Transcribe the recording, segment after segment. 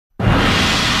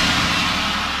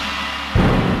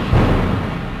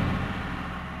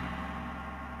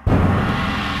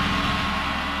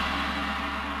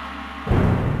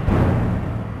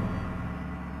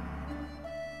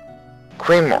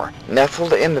Creemore,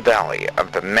 nestled in the valley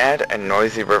of the mad and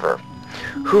noisy river.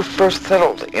 Who first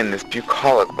settled in this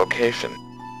bucolic location?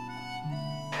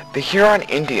 The Huron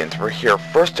Indians were here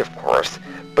first, of course,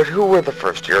 but who were the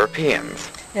first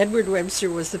Europeans? Edward Webster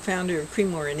was the founder of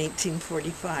Creemore in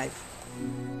 1845.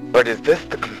 But is this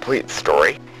the complete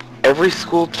story? Every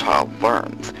school child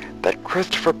learns that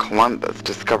Christopher Columbus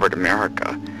discovered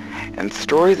America, and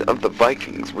stories of the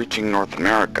Vikings reaching North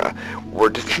America were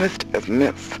dismissed as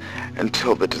myths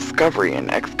until the discovery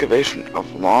and excavation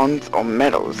of lawns or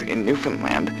meadows in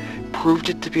Newfoundland proved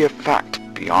it to be a fact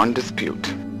beyond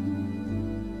dispute.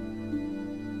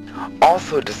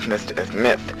 Also dismissed as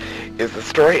myth is the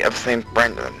story of St.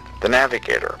 Brendan, the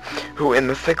navigator, who in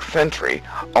the 6th century,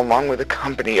 along with a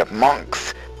company of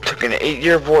monks, took an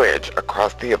 8-year voyage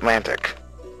across the Atlantic.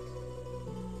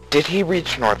 Did he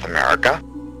reach North America?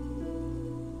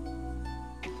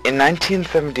 In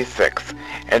 1976,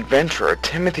 adventurer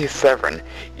Timothy Severin,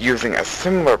 using a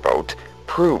similar boat,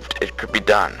 proved it could be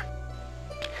done.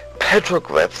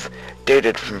 Petroglyphs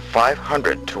dated from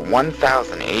 500 to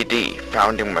 1000 AD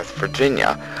found in West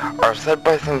Virginia are said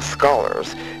by some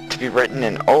scholars to be written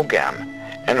in Ogham,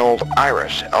 an Old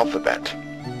Irish alphabet.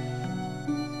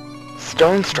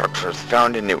 Stone structures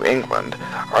found in New England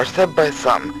are said by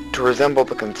some to resemble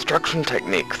the construction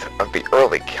techniques of the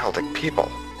early Celtic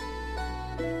people.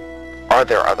 Are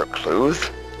there other clues?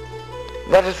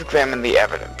 Let us examine the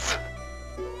evidence.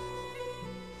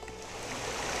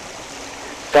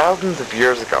 Thousands of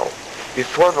years ago,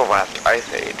 before the last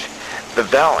ice age, the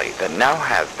valley that now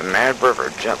has the Mad River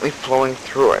gently flowing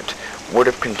through it would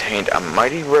have contained a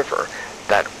mighty river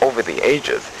that, over the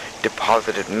ages,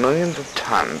 deposited millions of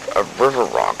tons of river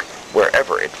rock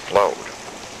wherever it flowed.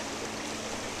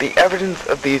 The evidence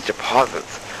of these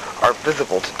deposits are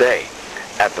visible today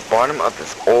at the bottom of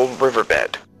this old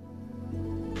riverbed.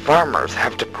 Farmers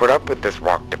have to put up with this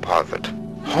rock deposit.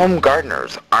 Home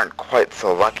gardeners aren't quite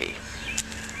so lucky.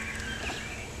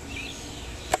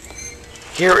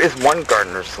 Here is one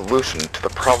gardener's solution to the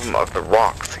problem of the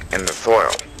rocks in the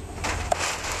soil.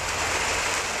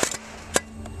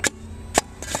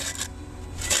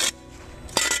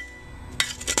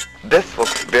 This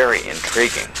looks very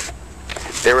intriguing.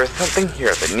 There is something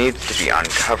here that needs to be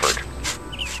uncovered.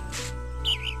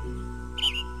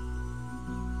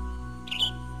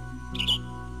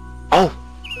 Oh,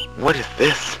 what is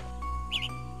this?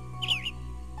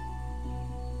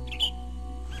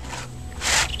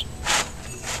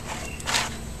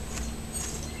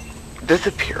 This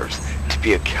appears to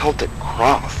be a Celtic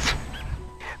cross.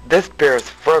 This bears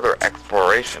further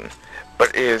exploration, but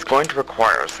it is going to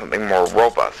require something more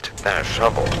robust than a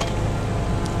shovel.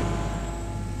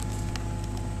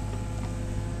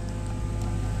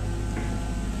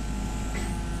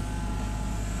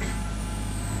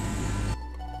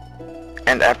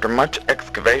 And after much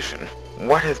excavation,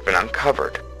 what has been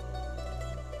uncovered?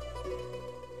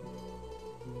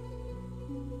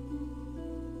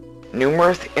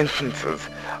 Numerous instances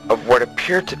of what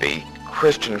appear to be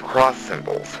Christian cross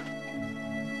symbols.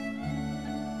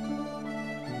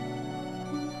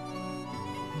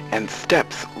 And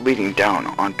steps leading down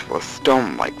onto a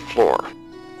stone-like floor.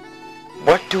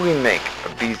 What do we make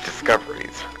of these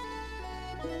discoveries?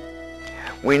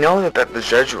 We know that the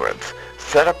Jesuits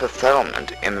set up a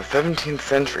settlement in the 17th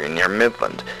century near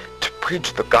Midland to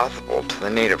preach the gospel to the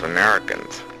Native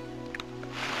Americans.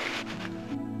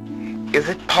 Is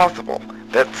it possible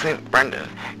that St. Brendan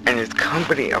and his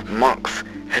company of monks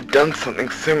had done something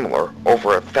similar over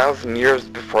 1,000 years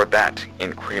before that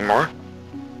in Creemore?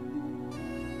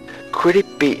 Could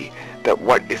it be that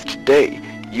what is today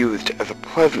used as a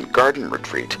pleasant garden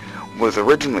retreat was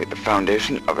originally the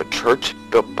foundation of a church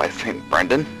built by St.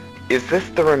 Brendan? Is this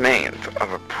the remains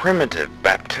of a primitive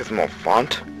baptismal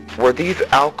font? Were these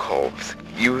alcoves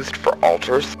used for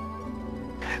altars?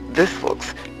 This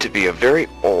looks to be a very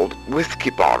old whiskey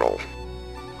bottle.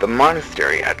 The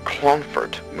monastery at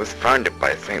Clonfert was founded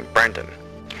by St. Brendan.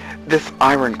 This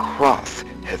iron cross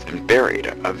has been buried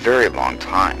a very long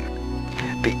time.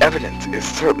 The evidence is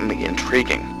certainly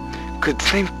intriguing. Could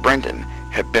St. Brendan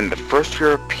have been the first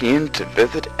European to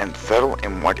visit and settle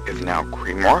in what is now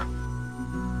Creemore?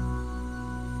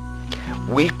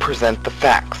 We present the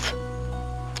facts.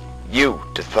 You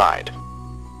decide.